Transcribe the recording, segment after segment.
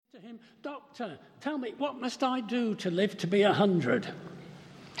him, "Doctor, tell me, what must I do to live to be 100?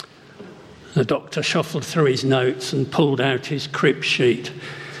 The doctor shuffled through his notes and pulled out his crib sheet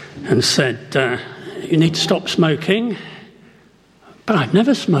and said, "You need to stop smoking." "But I've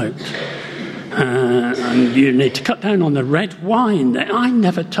never smoked." "And you need to cut down on the red wine." "I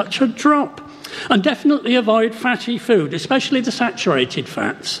never touch a drop." "And definitely avoid fatty food, especially the saturated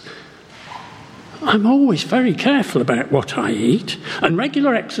fats." "I'm always very careful about what I eat, and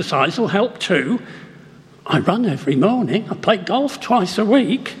regular exercise will help too. I run every morning, I play golf twice a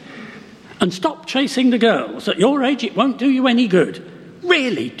week. And stop chasing the girls. At your age, it won't do you any good."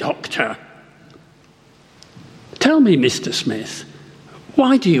 "Really, doctor?" "Tell me, Mr. Smith,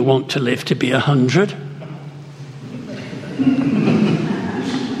 why do you want to live to be 100?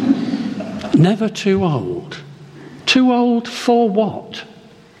 Never too old. Too old for what?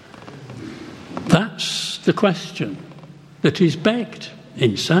 That's the question that is begged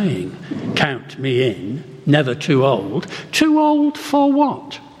in saying, "Count me in, never too old." Too old for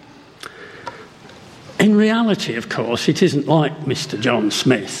what? In reality, of course, it isn't like Mr. John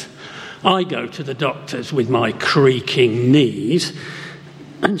Smith. I go to the doctors with my creaking knees,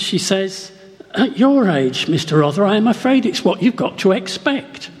 and she says, "At your age, Mr. Rother, I am afraid it's what you've got to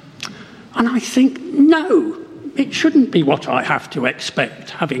expect." And I think, no, it shouldn't be what I have to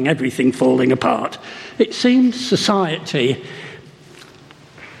expect, having everything falling apart. It seems society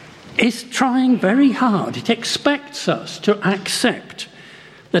is trying very hard. It expects us to accept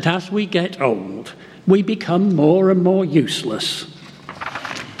that as we get old, we become more and more useless.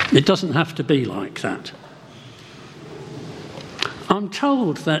 It doesn't have to be like that. I'm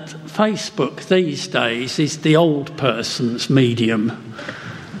told that Facebook these days is the old person's medium,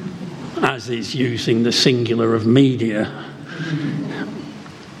 as is using the singular of media.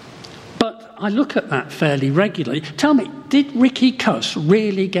 But I look at that fairly regularly. Tell me, did Ricky Cuss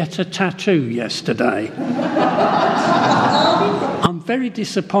really get a tattoo yesterday? I'm very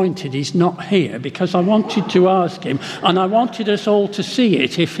disappointed he's not here, because I wanted to ask him, and I wanted us all to see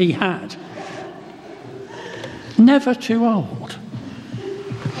it if he had. Never too old.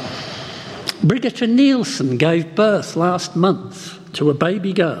 Brigitte Nielsen gave birth last month to a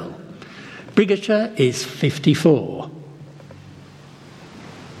baby girl. Brigitte is 54.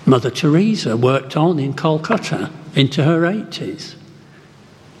 Mother Teresa worked on in Calcutta into her 80s.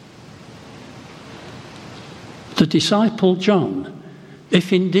 The disciple John,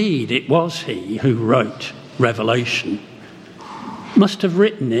 if indeed it was he who wrote Revelation, must have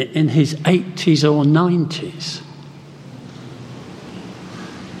written it in his 80s or 90s.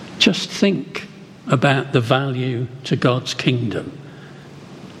 Just think about the value to God's kingdom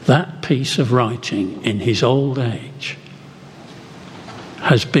that piece of writing in his old age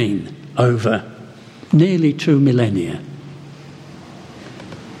has been over nearly 2 millennia.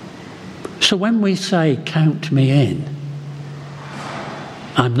 So when we say, "Count me in,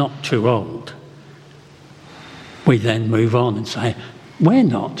 I'm not too old," we then move on and say,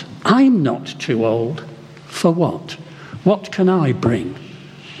 I'm not too old for what? What can I bring?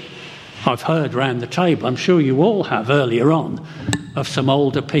 I've heard round the table, I'm sure you all have earlier on, of some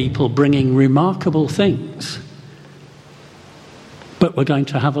older people bringing remarkable things. But we're going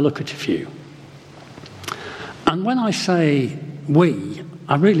to have a look at a few. And when I say we,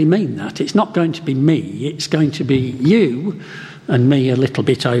 I really mean that. It's not going to be me, it's going to be you and me a little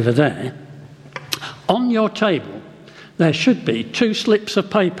bit over there. On your table, there should be 2 slips of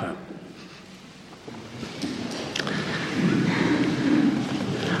paper.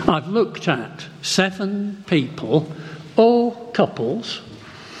 I've looked at 7 people, or couples,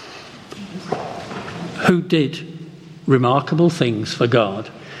 who did remarkable things for God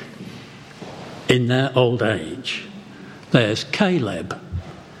in their old age. There's Caleb,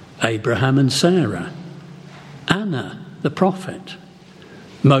 Abraham and Sarah, Anna the prophet,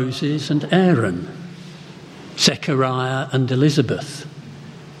 Moses and Aaron, Zechariah and Elizabeth,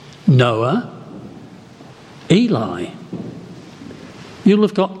 Noah, Eli. You'll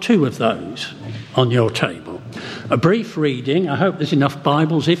have got 2 of those on your table. A brief reading. I hope there's enough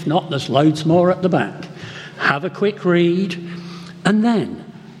Bibles. If not, there's loads more at the back. Have a quick read, and then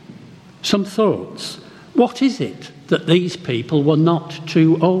some thoughts. What is it that these people were not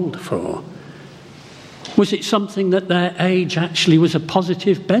too old for? Was it something that their age actually was a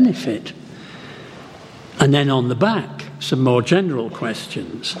positive benefit? And then on the back, some more general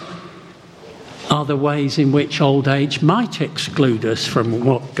questions. Are there ways in which old age might exclude us from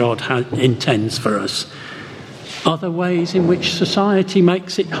what God intends for us? Are there ways in which society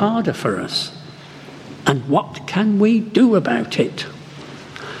makes it harder for us? And what can we do about it?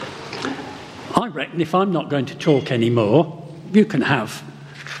 I reckon if I'm not going to talk anymore, you can have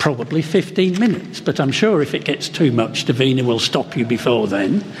probably 15 minutes, but I'm sure if it gets too much, Davina will stop you before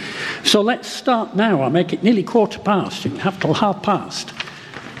then. So let's start now. I'll make it nearly 1:15. You can have till past.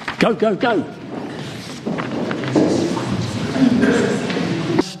 Go, go, go.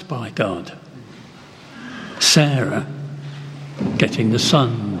 Blessed by God. Sarah getting the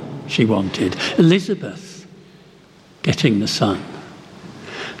son she wanted. Elizabeth getting the son.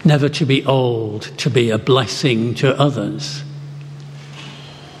 Never to be old, to be a blessing to others.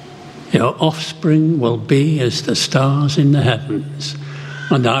 Your offspring will be as the stars in the heavens,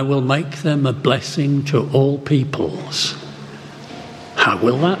 and I will make them a blessing to all peoples. How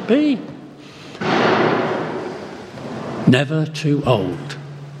will that be? Never too old.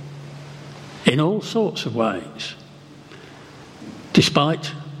 In all sorts of ways.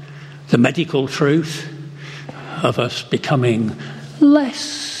 Despite the medical truth of us becoming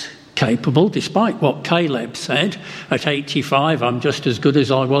less capable, despite what Caleb said, at 85 I'm just as good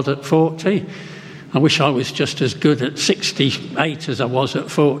as I was at 40. I wish I was just as good at 68 as I was at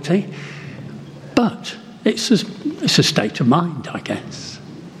 40. But it's a state of mind, I guess.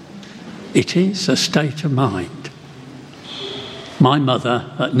 It is a state of mind. My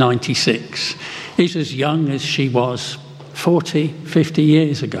mother at 96 is as young as she was 40, 50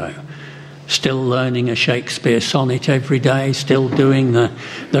 years ago. Still learning a Shakespeare sonnet every day, still doing the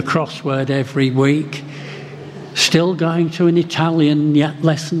crossword every week, still going to an Italian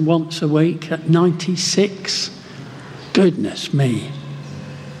lesson once a week at 96. Goodness me.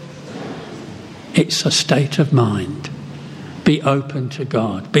 It's a state of mind. Be open to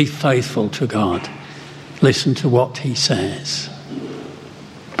God. Be faithful to God. Listen to what he says.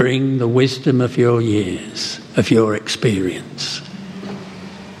 Bring the wisdom of your years, of your experience.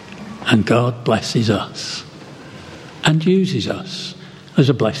 And God blesses us and uses us as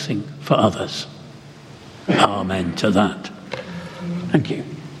a blessing for others. Amen to that. Thank you.